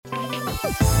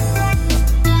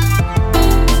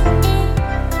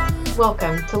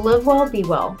Welcome to Live Well, Be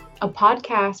Well, a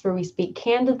podcast where we speak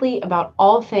candidly about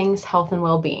all things health and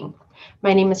well-being.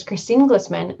 My name is Christine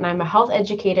Glissman, and I'm a health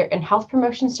educator in health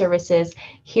promotion services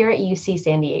here at UC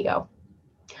San Diego.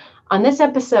 On this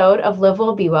episode of Live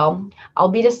Well, Be Well, I'll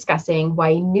be discussing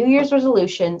why New Year's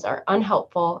resolutions are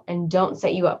unhelpful and don't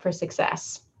set you up for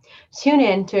success. Tune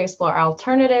in to explore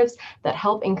alternatives that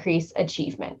help increase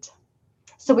achievement.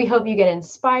 So we hope you get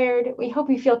inspired, we hope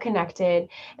you feel connected,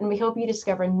 and we hope you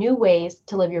discover new ways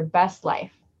to live your best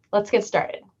life. Let's get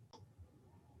started.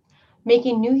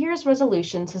 Making New Year's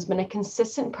resolutions has been a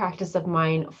consistent practice of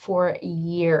mine for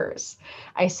years.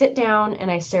 I sit down and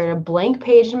I stare at a blank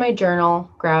page in my journal,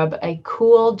 grab a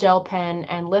cool gel pen,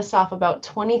 and list off about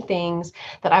 20 things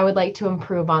that I would like to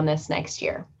improve on this next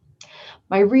year.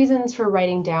 My reasons for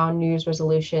writing down New Year's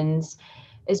resolutions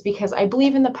is because I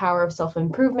believe in the power of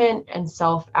self-improvement and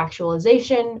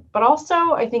self-actualization, but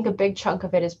also I think a big chunk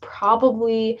of it is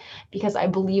probably because I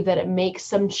believe that it makes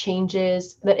some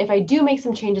changes, that if I do make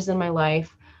some changes in my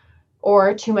life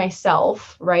or to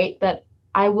myself, right, that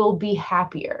I will be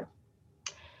happier.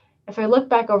 If I look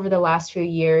back over the last few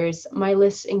years, my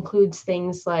list includes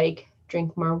things like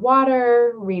drink more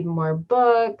water, read more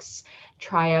books,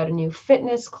 try out a new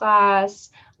fitness class,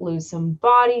 lose some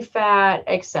body fat,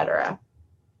 etc.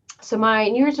 So my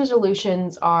New Year's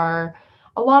resolutions are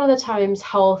a lot of the times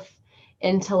health,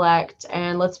 intellect,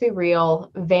 and let's be real,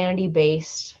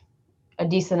 vanity-based a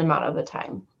decent amount of the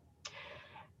time.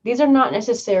 These are not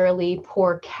necessarily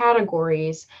poor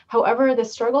categories. However, the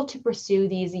struggle to pursue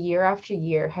these year after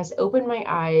year has opened my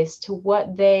eyes to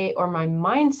what they or my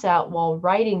mindset while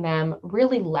writing them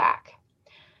really lack.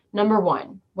 Number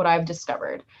one, what I've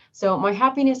discovered. So my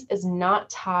happiness is not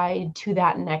tied to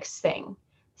that next thing.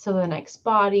 So the next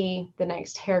body, the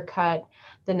next haircut,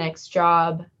 the next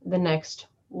job, the next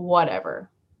whatever.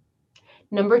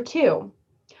 Number two,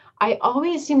 I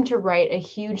always seem to write a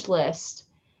huge list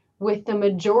with the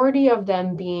majority of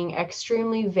them being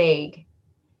extremely vague.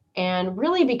 And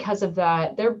really because of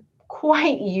that, they're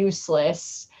quite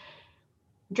useless.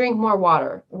 Drink more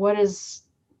water.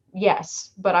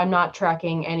 Yes, but I'm not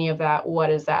tracking any of that. What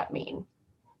does that mean?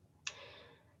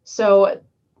 So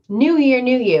new year,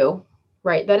 new you.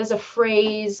 Right, that is a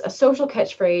phrase, a social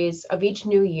catchphrase of each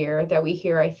new year that we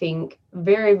hear, I think,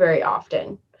 very, very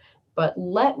often. But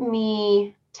let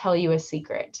me tell you a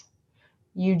secret.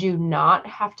 You do not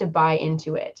have to buy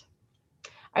into it.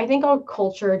 I think our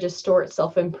culture distorts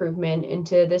self-improvement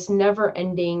into this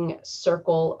never-ending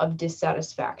circle of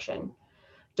dissatisfaction.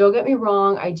 Don't get me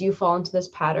wrong, I do fall into this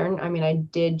pattern. I mean, I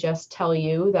did just tell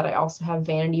you that I also have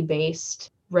vanity-based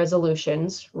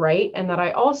resolutions, right? And that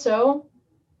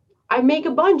I make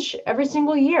a bunch every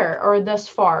single year, or thus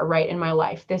far, right, in my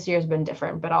life. This year's been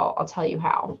different, but I'll tell you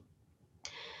how.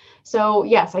 So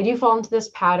yes, I do fall into this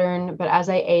pattern, but as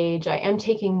I age, I am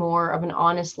taking more of an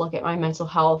honest look at my mental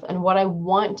health and what I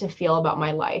want to feel about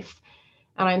my life.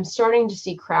 And I'm starting to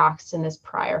see cracks in this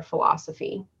prior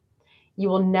philosophy. You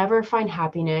will never find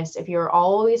happiness if you're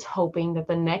always hoping that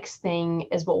the next thing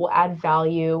is what will add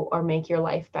value or make your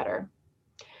life better.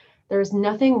 There's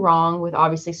nothing wrong with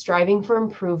obviously striving for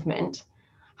improvement.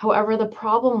 However, the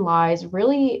problem lies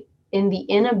really in the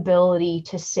inability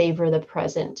to savor the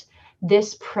present,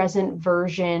 this present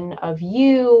version of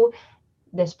you,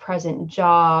 this present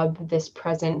job, this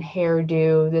present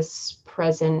hairdo, this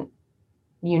present,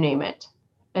 you name it.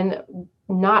 And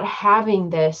not having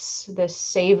this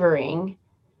savoring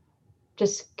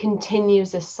just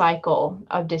continues a cycle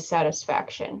of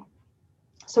dissatisfaction.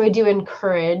 So I do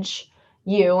encourage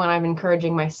you, and I'm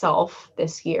encouraging myself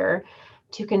this year,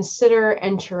 to consider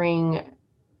entering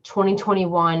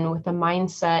 2021 with the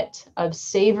mindset of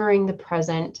savoring the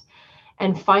present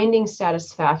and finding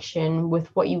satisfaction with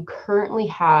what you currently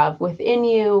have within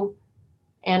you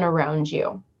and around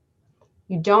you.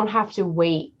 You don't have to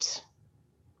wait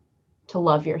to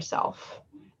love yourself.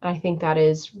 And I think that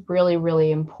is really,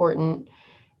 really important,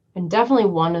 and definitely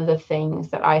one of the things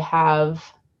that I have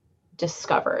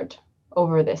discovered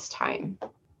over this time.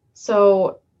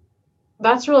 So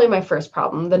that's really my first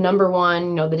problem. The number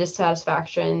one, the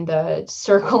dissatisfaction, the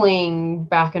circling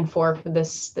back and forth,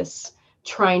 this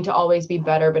trying to always be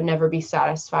better but never be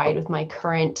satisfied with my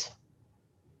current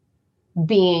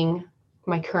being,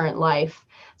 my current life.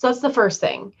 So that's the first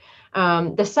thing.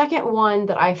 The second one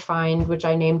that I find, which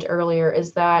I named earlier,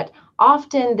 is that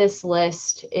often this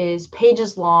list is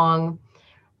pages long.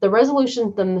 The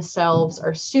resolutions themselves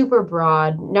are super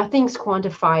broad. Nothing's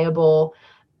quantifiable.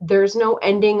 There's no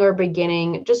ending or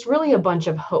beginning, just really a bunch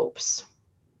of hopes.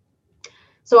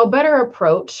 So a better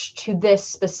approach to this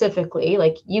specifically,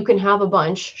 like you can have a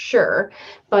bunch, sure,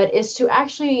 but is to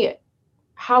actually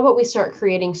how about we start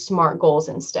creating SMART goals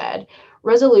instead?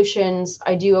 Resolutions,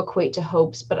 I do equate to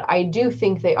hopes, but I do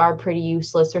think they are pretty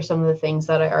useless for some of the things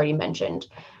that I already mentioned.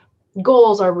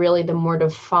 Goals are really the more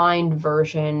defined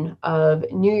version of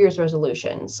New Year's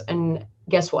resolutions. And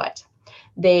guess what?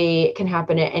 They can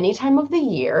happen at any time of the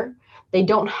year. They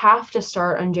don't have to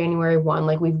start on January 1,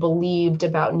 like we've believed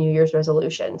about New Year's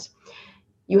resolutions.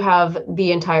 You have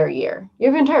the entire year, you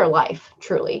have your entire life,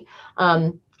 truly.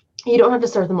 You don't have to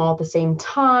start them all at the same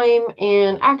time.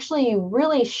 And actually, you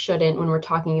really shouldn't when we're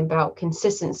talking about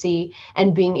consistency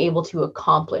and being able to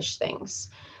accomplish things.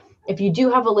 If you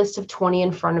do have a list of 20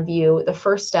 in front of you, the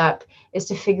first step is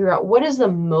to figure out what is the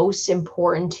most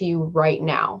important to you right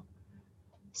now.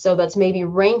 So that's maybe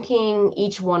ranking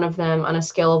each one of them on a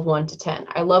scale of 1 to 10.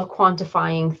 I love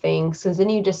quantifying things because then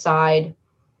you decide,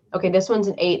 okay, this one's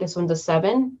an 8, this one's a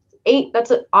 7. 8,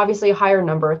 that's obviously a higher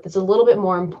number. That's a little bit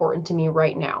more important to me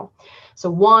right now. So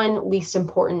 1, least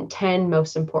important, 10,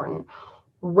 most important.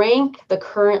 Rank the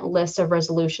current list of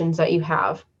resolutions that you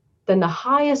have. Then the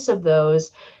highest of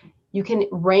those, you can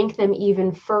rank them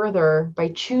even further by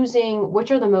choosing which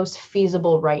are the most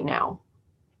feasible right now.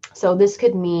 So this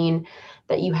could mean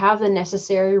that you have the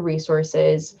necessary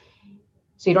resources,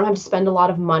 so you don't have to spend a lot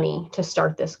of money to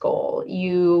start this goal.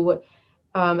 You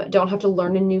don't have to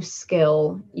learn a new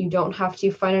skill. You don't have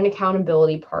to find an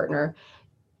accountability partner.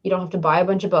 You don't have to buy a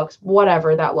bunch of books,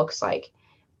 whatever that looks like.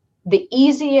 The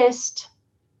easiest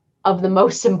of the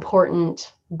most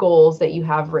important goals that you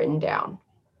have written down.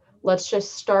 Let's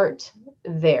just start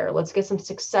there. Let's get some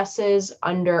successes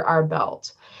under our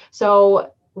belt.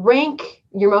 So rank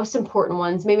your most important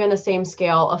ones, maybe on the same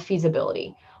scale of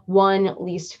feasibility. 1,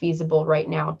 least feasible right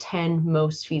now, 10,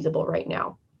 most feasible right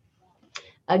now.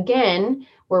 Again,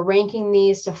 we're ranking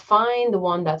these to find the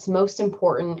one that's most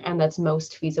important and that's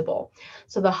most feasible.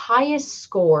 So the highest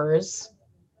scores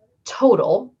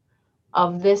total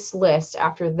of this list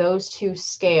after those two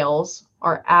scales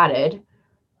are added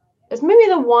is maybe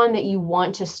the one that you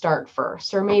want to start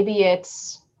first, or maybe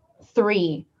it's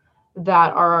 3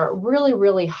 that are really,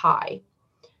 really high.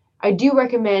 I do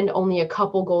recommend only a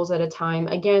couple goals at a time.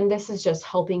 Again, this is just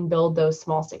helping build those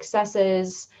small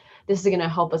successes. This is going to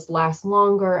help us last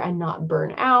longer and not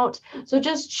burn out. So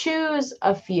just choose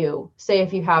a few. Say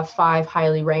if you have 5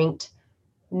 highly ranked,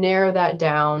 narrow that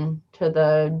down to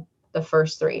the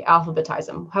first 3, alphabetize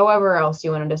them, however else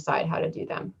you want to decide how to do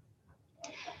them.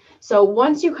 So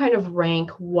once you kind of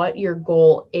rank what your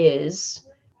goal is,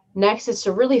 next is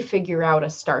to really figure out a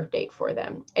start date for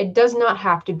them. It does not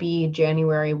have to be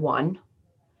January 1.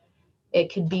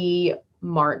 It could be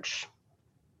March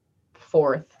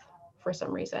 4th for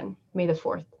some reason. May the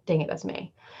 4th. Dang it, that's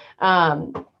May.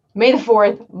 May the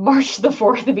 4th, March the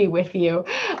 4th be with you.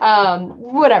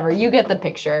 Whatever, you get the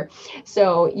picture.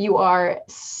 So you are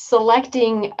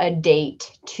selecting a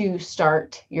date to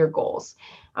start your goals.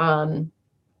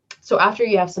 So after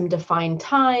you have some defined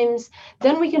times,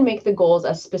 then we can make the goals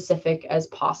as specific as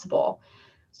possible.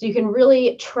 So you can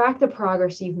really track the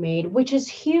progress you've made, which is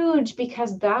huge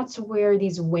because that's where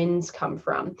these wins come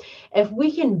from. If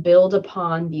we can build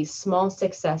upon these small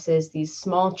successes, these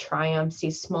small triumphs,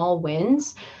 these small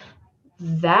wins,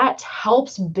 that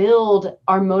helps build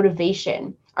our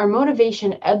motivation. Our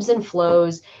motivation ebbs and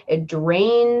flows. It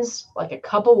drains like a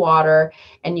cup of water,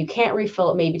 and you can't refill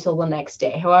it maybe till the next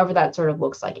day, however that sort of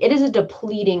looks like. It is a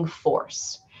depleting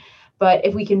force. But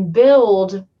if we can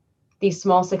build these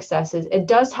small successes, it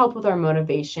does help with our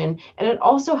motivation, and it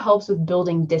also helps with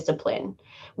building discipline,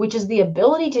 which is the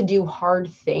ability to do hard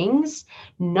things,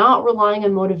 not relying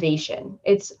on motivation.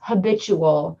 It's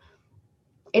habitual.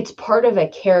 It's part of a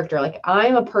character. Like,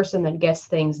 I'm a person that gets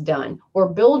things done. We're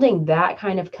building that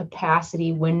kind of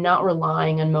capacity when not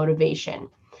relying on motivation.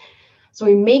 So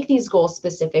we make these goals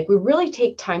specific. We really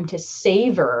take time to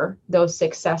savor those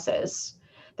successes.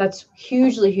 That's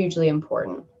hugely, hugely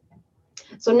important.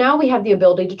 So now we have the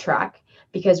ability to track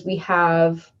because we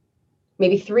have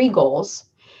maybe 3 goals.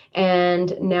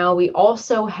 And now we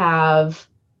also have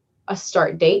a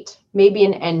start date, maybe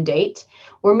an end date.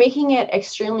 We're making it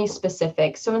extremely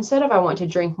specific. So instead of I want to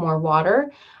drink more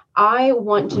water, I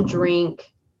want to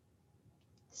drink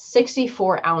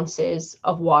 64 ounces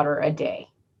of water a day.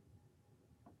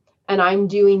 And I'm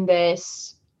doing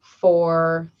this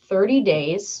for 30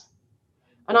 days.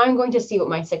 And I'm going to see what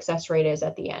my success rate is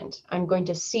at the end. I'm going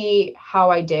to see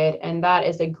how I did. And that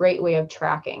is a great way of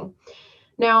tracking.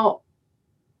 Now,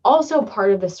 also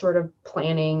part of this sort of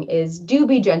planning is do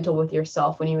be gentle with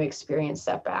yourself when you experience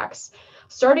setbacks.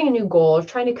 Starting a new goal or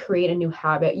trying to create a new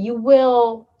habit, you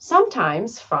will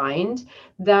sometimes find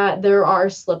that there are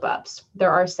slip ups,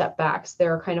 there are setbacks,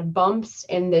 there are kind of bumps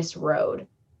in this road.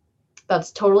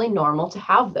 That's totally normal to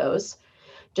have those.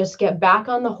 Just get back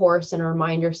on the horse and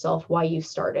remind yourself why you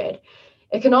started.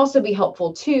 It can also be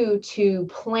helpful too to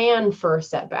plan for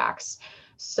setbacks.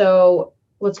 So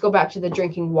let's go back to the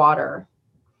drinking water.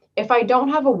 If I don't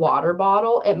have a water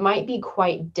bottle, it might be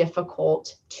quite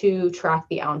difficult to track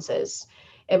the ounces.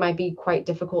 It might be quite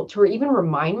difficult to even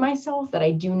remind myself that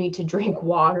I do need to drink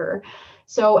water.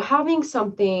 So having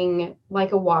something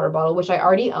like a water bottle, which I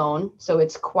already own, so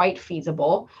it's quite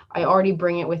feasible. I already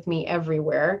bring it with me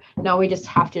everywhere. Now we just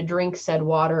have to drink said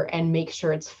water and make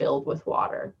sure it's filled with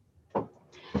water.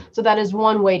 So that is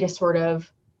one way to sort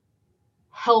of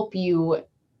help you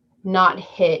not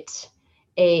hit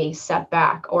a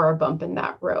setback or a bump in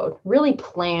that road. Really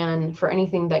plan for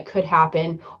anything that could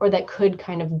happen or that could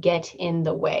kind of get in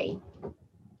the way.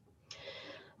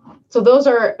 So those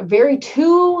are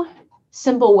two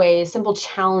simple ways, simple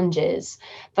challenges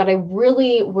that I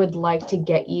really would like to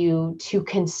get you to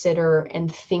consider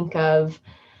and think of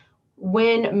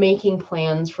when making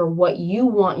plans for what you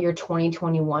want your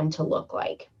 2021 to look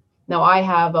like. Now, I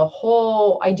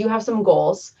do have some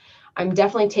goals. I'm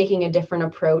definitely taking a different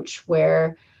approach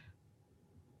where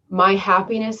my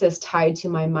happiness is tied to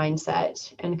my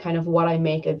mindset and kind of what I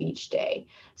make of each day.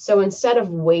 So instead of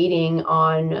waiting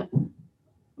on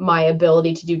my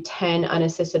ability to do 10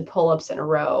 unassisted pull-ups in a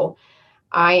row,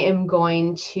 I am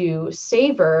going to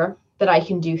savor that I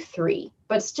can do 3,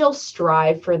 but still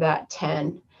strive for that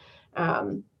 10.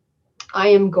 I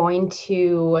am going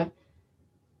to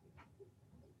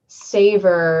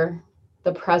savor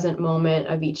the present moment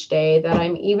of each day, that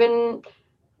I'm even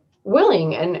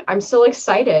willing and I'm still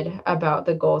excited about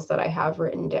the goals that I have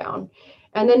written down.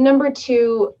 And then number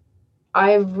 2,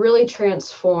 I've really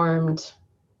transformed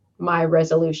my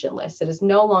resolution list. It is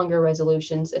no longer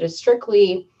resolutions. It is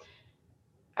strictly,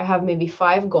 I have maybe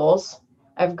 5 goals.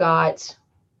 I've got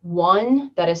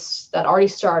one that already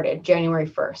started January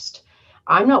 1st.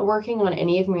 I'm not working on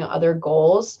any of my other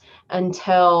goals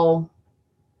until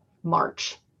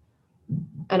March,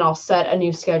 and I'll set a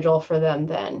new schedule for them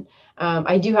then.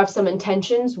 I do have some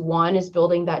intentions. One is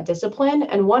building that discipline,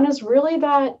 and one is really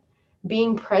that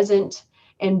being present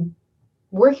and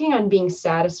working on being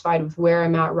satisfied with where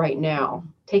I'm at right now,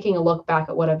 taking a look back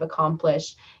at what I've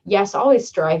accomplished. Yes, always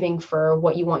striving for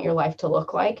what you want your life to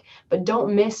look like, but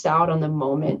don't miss out on the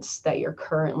moments that you're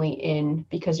currently in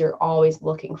because you're always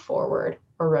looking forward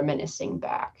or reminiscing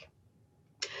back.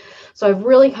 So I've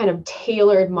really kind of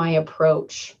tailored my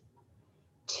approach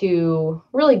to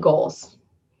really goals,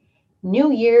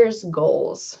 New Year's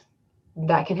goals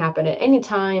that can happen at any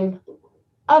time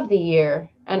of the year,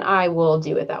 and I will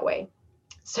do it that way.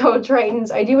 So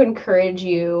Tritons, I do encourage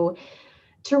you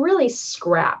to really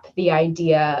scrap the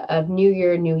idea of New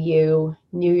Year, New You,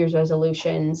 New Year's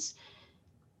resolutions.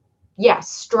 Yes,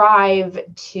 strive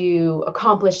to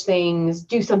accomplish things,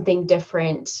 do something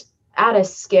different, add a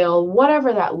skill,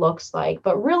 whatever that looks like,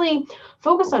 but really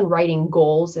focus on writing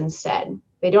goals instead.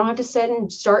 They don't have to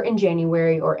start in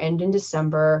January or end in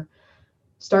December.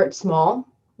 Start small.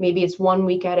 Maybe it's 1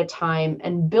 week at a time,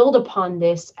 and build upon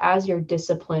this as your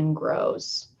discipline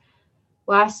grows.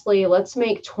 Lastly, let's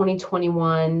make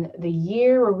 2021 the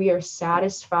year where we are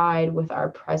satisfied with our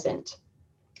present.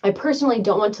 I personally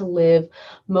don't want to live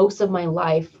most of my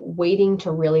life waiting to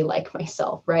really like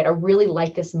myself, right? I really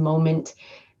like this moment,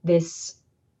 this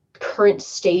current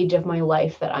stage of my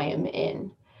life that I am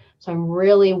in. So I'm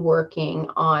really working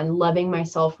on loving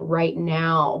myself right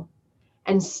now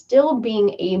and still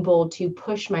being able to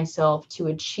push myself to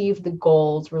achieve the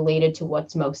goals related to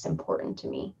what's most important to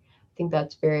me. I think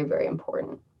that's very, very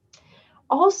important.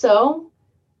 Also,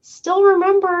 still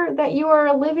remember that you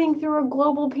are living through a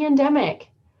global pandemic.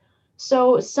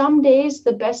 So some days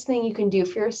the best thing you can do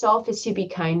for yourself is to be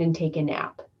kind and take a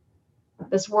nap.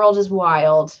 This world is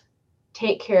wild.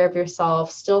 Take care of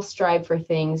yourself, still strive for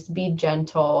things, be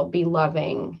gentle, be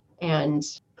loving, and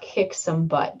kick some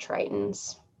butt,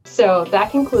 Tritons. So that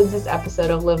concludes this episode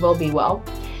of Live Well, Be Well.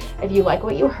 If you like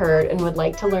what you heard and would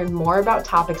like to learn more about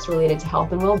topics related to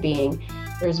health and well-being,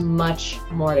 there's much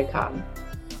more to come.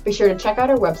 Be sure to check out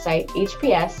our website,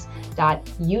 hps.ucsd.edu,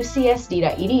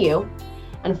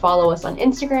 and follow us on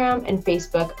Instagram and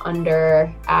Facebook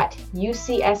under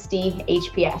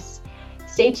 @UCSDHPS.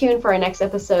 Stay tuned for our next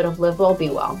episode of Live Well, Be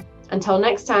Well. Until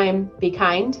next time, be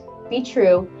kind, be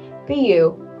true, be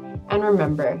you, and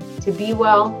remember, to be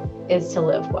well is to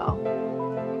live well.